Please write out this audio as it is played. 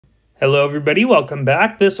Hello everybody, welcome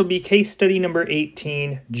back. This will be case study number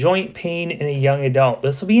 18, joint pain in a young adult.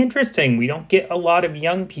 This will be interesting. We don't get a lot of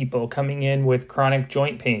young people coming in with chronic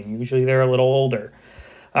joint pain. Usually they're a little older.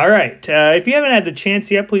 All right, if you haven't had the chance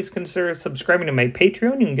yet, please consider subscribing to my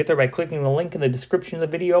Patreon. You can get there by clicking the link in the description of the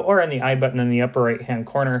video or on the I button in the upper right-hand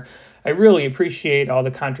corner. I really appreciate all the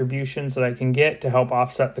contributions that I can get to help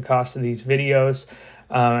offset the cost of these videos.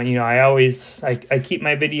 I keep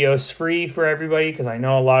my videos free for everybody because I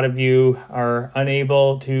know a lot of you are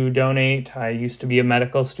unable to donate. I used to be a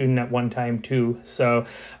medical student at one time too. So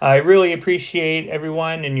I really appreciate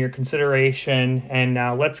everyone and your consideration. And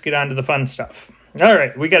now let's get on to the fun stuff. All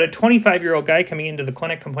right, we got a 25-year-old guy coming into the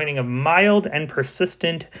clinic complaining of mild and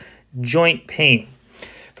persistent joint pain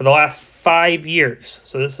for the last 5 years.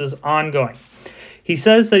 So this is ongoing. He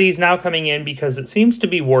says that he's now coming in because it seems to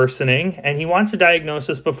be worsening, and he wants a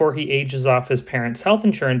diagnosis before he ages off his parents' health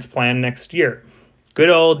insurance plan next year. Good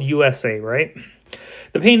old USA, right?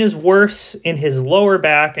 The pain is worse in his lower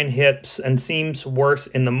back and hips and seems worse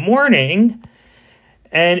in the morning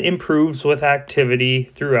and improves with activity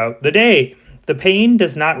throughout the day. The pain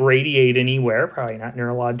does not radiate anywhere, probably not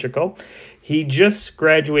neurological. He just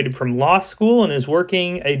graduated from law school and is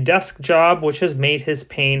working a desk job, which has made his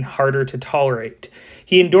pain harder to tolerate.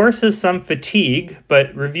 He endorses some fatigue,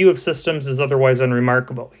 but review of systems is otherwise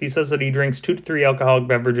unremarkable. He says that he drinks 2 to 3 alcoholic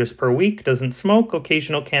beverages per week, doesn't smoke,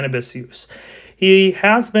 occasional cannabis use. He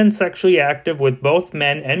has been sexually active with both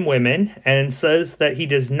men and women and says that he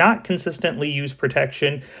does not consistently use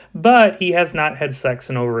protection, but he has not had sex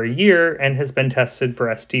in over a year and has been tested for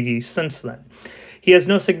STDs since then. He has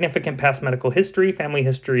no significant past medical history. Family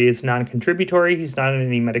history is non-contributory. He's not on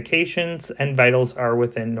any medications, and vitals are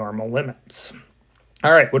within normal limits.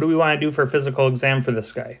 All right, what do we want to do for a physical exam for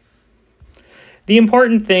this guy? The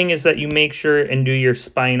important thing is that you make sure and do your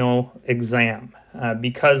spinal exam.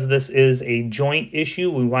 Because this is a joint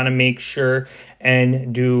issue, we want to make sure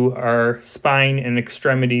and do our spine and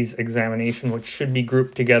extremities examination, which should be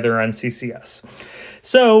grouped together on CCS.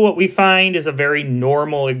 So what we find is a very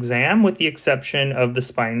normal exam with the exception of the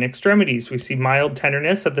spine and extremities. We see mild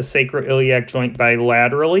tenderness of the sacroiliac joint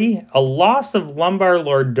bilaterally, a loss of lumbar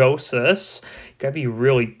lordosis. You gotta be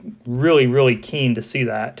really keen to see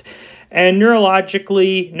that. And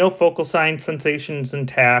neurologically, no focal signs, sensations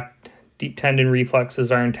intact. Deep tendon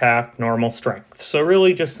reflexes are intact, normal strength. So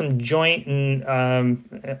really just some joint and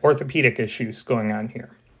orthopedic issues going on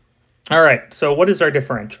here. All right, so what is our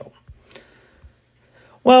differential?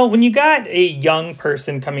 Well, when you got a young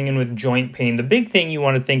person coming in with joint pain, the big thing you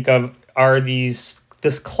want to think of are this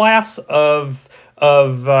class of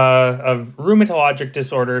rheumatologic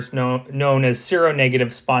disorders known as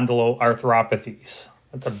seronegative spondyloarthropathies.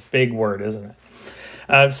 That's a big word, isn't it?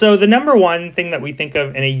 So the number one thing that we think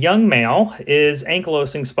of in a young male is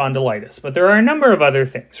ankylosing spondylitis, but there are a number of other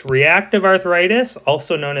things. Reactive arthritis,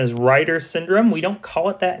 also known as Reiter's syndrome. We don't call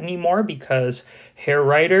it that anymore because Herr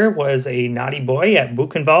Reiter was a naughty boy at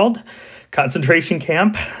Buchenwald concentration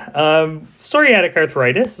camp. Psoriatic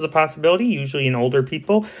arthritis is a possibility, usually in older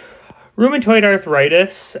people. Rheumatoid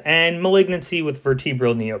arthritis, and malignancy with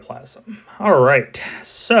vertebral neoplasm. All right,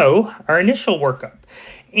 so our initial workup.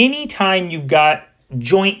 Anytime you've got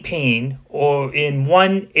joint pain or in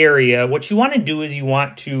one area, what you want to do is you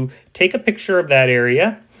want to take a picture of that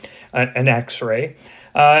area, an x-ray,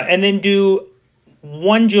 and then do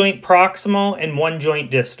one joint proximal and one joint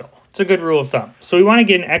distal. It's a good rule of thumb. So we want to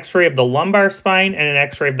get an x-ray of the lumbar spine and an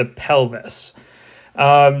x-ray of the pelvis.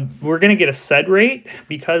 We're going to get a SED rate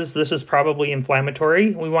because this is probably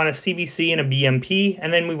inflammatory. We want a CBC and a BMP,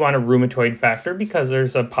 and then we want a rheumatoid factor because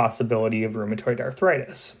there's a possibility of rheumatoid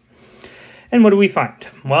arthritis. And what do we find?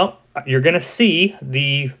 Well, you're going to see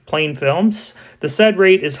the plain films. The SED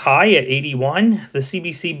rate is high at 81. The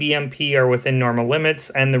CBC, BMP are within normal limits,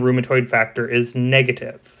 and the rheumatoid factor is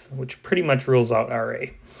negative, which pretty much rules out RA.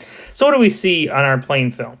 So what do we see on our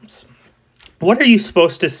plain films? What are you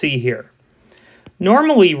supposed to see here?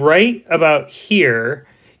 Normally, right about here,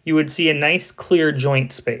 you would see a nice clear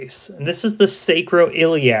joint space. And this is the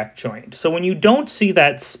sacroiliac joint. So when you don't see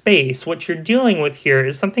that space, what you're dealing with here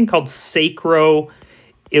is something called sacroiliitis.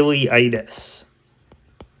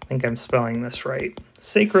 I think I'm spelling this right.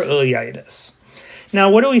 Sacroiliitis. Now,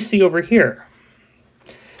 what do we see over here?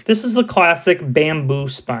 This is the classic bamboo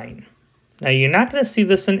spine. Now, you're not going to see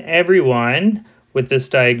this in everyone with this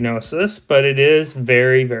diagnosis, but it is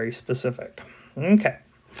very specific. Okay.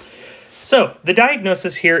 So the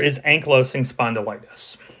diagnosis here is ankylosing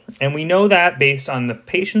spondylitis. And we know that based on the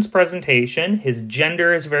patient's presentation. His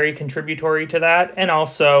gender is very contributory to that, and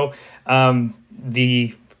also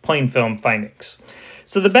the plain film findings.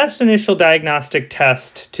 So the best initial diagnostic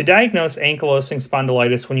test to diagnose ankylosing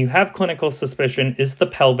spondylitis when you have clinical suspicion is the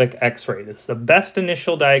pelvic x-ray. It's the best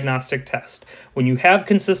initial diagnostic test. When you have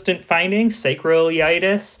consistent findings,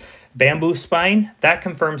 sacroiliitis, bamboo spine, that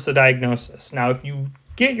confirms the diagnosis. Now, if you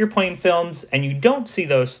get your plain films and you don't see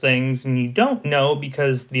those things and you don't know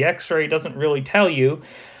because the x-ray doesn't really tell you,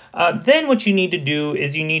 then what you need to do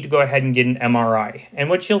is you need to go ahead and get an MRI. And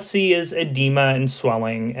what you'll see is edema and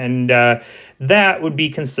swelling, and that would be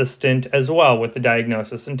consistent as well with the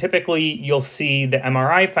diagnosis. And typically, you'll see the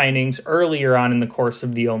MRI findings earlier on in the course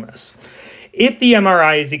of the illness. If the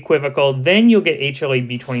MRI is equivocal, then you'll get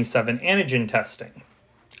HLA-B27 antigen testing.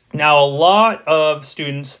 Now, a lot of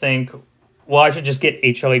students think, well, I should just get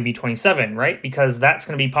HLA-B27, right? Because that's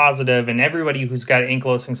going to be positive in everybody who's got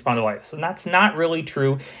ankylosing spondylitis. And that's not really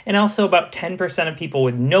true. And also about 10% of people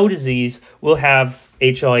with no disease will have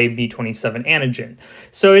HLA-B27 antigen.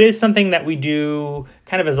 So it is something that we do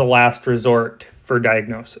kind of as a last resort for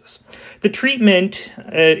diagnosis. The treatment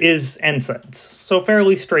is NSAIDs, so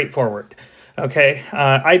fairly straightforward. Okay,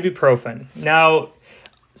 ibuprofen. Now,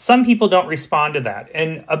 some people don't respond to that.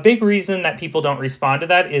 And a big reason that people don't respond to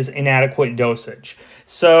that is inadequate dosage.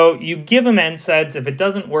 So you give them NSAIDs. If it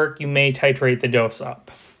doesn't work, you may titrate the dose up.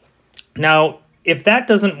 Now, if that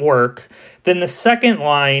doesn't work, then the second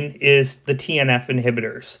line is the TNF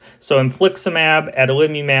inhibitors. So infliximab,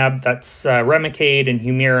 adalimumab, that's Remicade and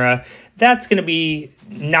Humira. That's going to be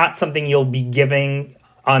not something you'll be giving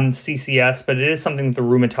on CCS, but it is something that the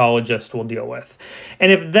rheumatologist will deal with.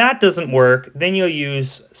 And if that doesn't work, then you'll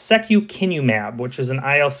use secukinumab, which is an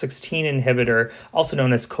IL-16 inhibitor, also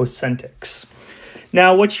known as Cosentyx.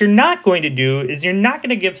 Now, what you're not going to do is you're not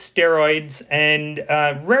going to give steroids, and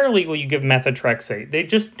rarely will you give methotrexate. They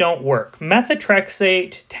just don't work.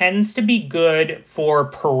 Methotrexate tends to be good for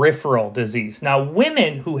peripheral disease. Now,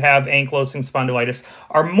 women who have ankylosing spondylitis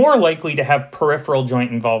are more likely to have peripheral joint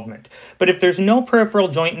involvement. But if there's no peripheral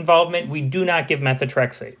joint involvement, we do not give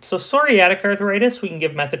methotrexate. So psoriatic arthritis, we can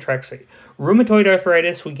give methotrexate. Rheumatoid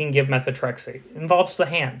arthritis, we can give methotrexate. It involves the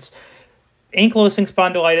hands. Ankylosing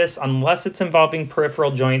spondylitis, unless it's involving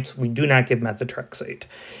peripheral joints, we do not give methotrexate.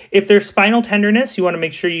 If there's spinal tenderness, you want to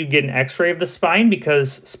make sure you get an x-ray of the spine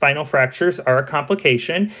because spinal fractures are a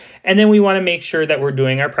complication. And then we want to make sure that we're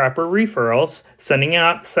doing our proper referrals, sending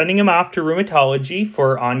them off to rheumatology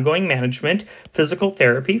for ongoing management, physical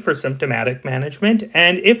therapy for symptomatic management.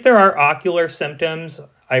 And if there are ocular symptoms,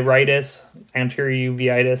 iritis, anterior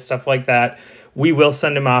uveitis, stuff like that, we will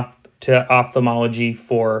send them off to ophthalmology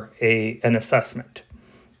for an assessment.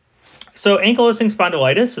 So ankylosing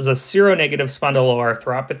spondylitis is a seronegative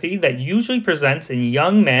spondyloarthropathy that usually presents in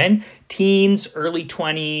young men, teens, early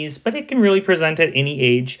 20s, but it can really present at any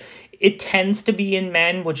age. It tends to be in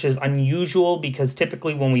men, which is unusual because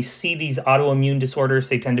typically when we see these autoimmune disorders,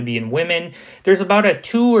 they tend to be in women. There's about a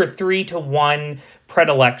 2 or 3 to 1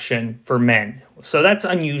 predilection for men. So that's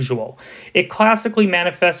unusual. It classically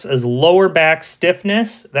manifests as lower back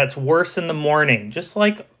stiffness that's worse in the morning. Just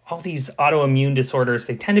like all these autoimmune disorders,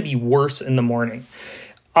 they tend to be worse in the morning.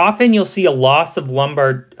 Often you'll see a loss of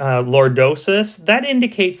lumbar lordosis. That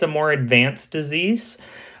indicates a more advanced disease.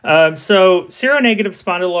 So seronegative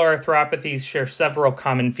spondyloarthropathies share several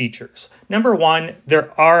common features. Number one,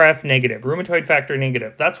 they're RF negative, rheumatoid factor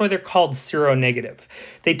negative. That's why they're called seronegative.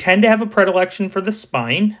 They tend to have a predilection for the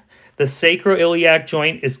spine. The sacroiliac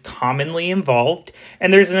joint is commonly involved,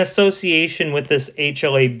 and there's an association with this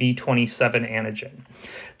HLA-B27 antigen.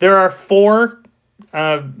 There are 4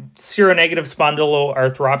 seronegative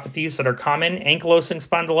spondyloarthropathies that are common: ankylosing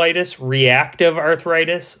spondylitis, reactive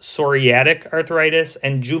arthritis, psoriatic arthritis,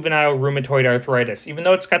 and juvenile rheumatoid arthritis. Even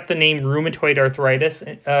though it's got the name rheumatoid arthritis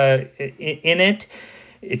in it,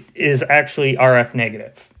 it is actually RF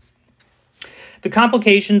negative. The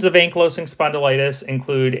complications of ankylosing spondylitis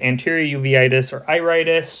include anterior uveitis or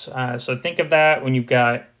iritis. So think of that when you've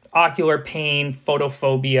got ocular pain,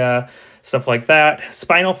 photophobia, stuff like that.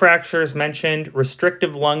 Spinal fractures mentioned,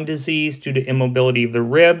 restrictive lung disease due to immobility of the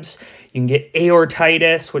ribs. You can get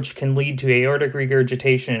aortitis, which can lead to aortic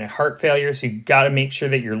regurgitation and heart failure. So you've got to make sure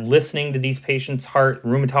that you're listening to these patients' heart.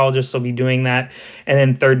 Rheumatologists will be doing that. And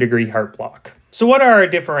then 3rd-degree heart block. So what are our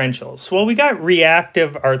differentials? Well, we got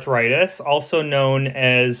reactive arthritis, also known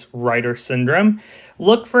as Reiter syndrome.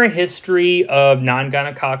 Look for a history of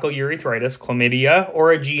non-gonococcal urethritis, chlamydia,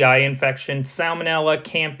 or a GI infection, salmonella,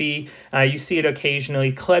 Campi. You see it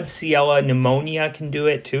occasionally. Klebsiella pneumonia can do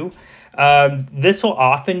it too. This will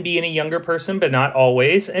often be in a younger person, but not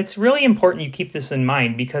always. It's really important you keep this in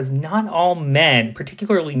mind because not all men,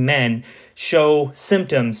 particularly men, show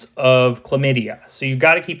symptoms of chlamydia. So you've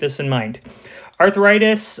got to keep this in mind.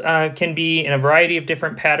 Arthritis can be in a variety of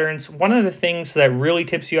different patterns. One of the things that really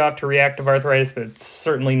tips you off to reactive arthritis, but it's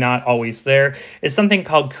certainly not always there, is something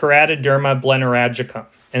called keratoderma blennoragicum.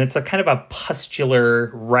 And it's a kind of a pustular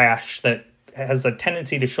rash that has a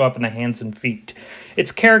tendency to show up in the hands and feet.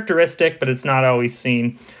 It's characteristic, but it's not always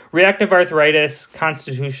seen. Reactive arthritis,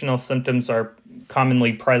 constitutional symptoms are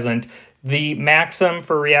commonly present. The maxim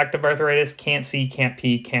for reactive arthritis: can't see, can't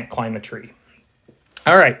pee, can't climb a tree.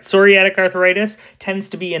 All right, psoriatic arthritis tends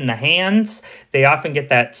to be in the hands. They often get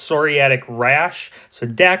that psoriatic rash. So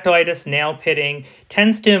dactylitis, nail pitting,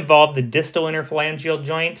 tends to involve the distal interphalangeal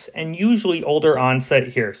joints and usually older onset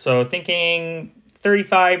here. So thinking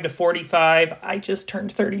 35 to 45. I just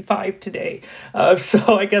turned 35 today.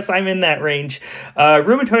 So I guess I'm in that range.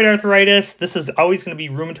 Rheumatoid arthritis, this is always going to be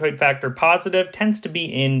rheumatoid factor positive, tends to be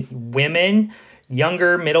in women,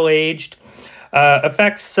 younger, middle-aged.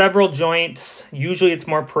 Affects several joints. Usually it's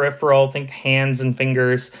more peripheral, think hands and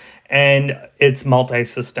fingers, and it's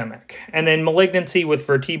multisystemic. And then malignancy with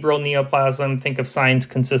vertebral neoplasm, think of signs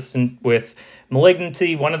consistent with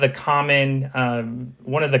malignancy. One of the common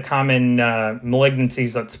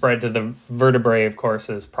malignancies that spread to the vertebrae, of course,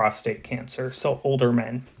 is prostate cancer, so older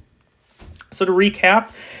men. So to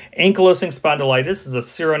recap, ankylosing spondylitis is a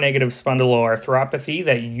seronegative spondyloarthropathy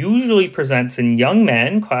that usually presents in young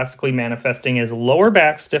men, classically manifesting as lower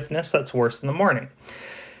back stiffness that's worse in the morning.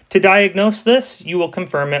 To diagnose this, you will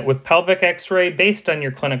confirm it with pelvic x-ray based on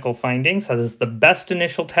your clinical findings. That is the best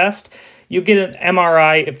initial test. You get an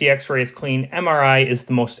MRI if the x-ray is clean. MRI is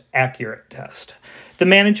the most accurate test. The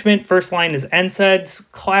management, first line is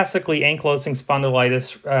NSAIDs. Classically, ankylosing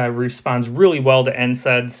spondylitis responds really well to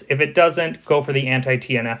NSAIDs. If it doesn't, go for the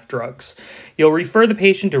anti-TNF drugs. You'll refer the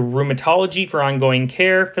patient to rheumatology for ongoing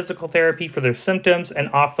care, physical therapy for their symptoms, and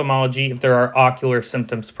ophthalmology if there are ocular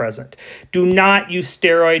symptoms present. Do not use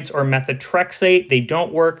steroids or methotrexate. They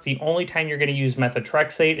don't work. The only time you're going to use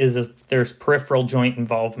methotrexate is if there's peripheral joint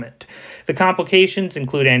involvement. The complications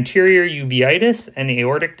include anterior uveitis and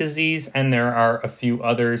aortic disease, and there are a few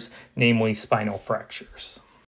others, namely spinal fractures.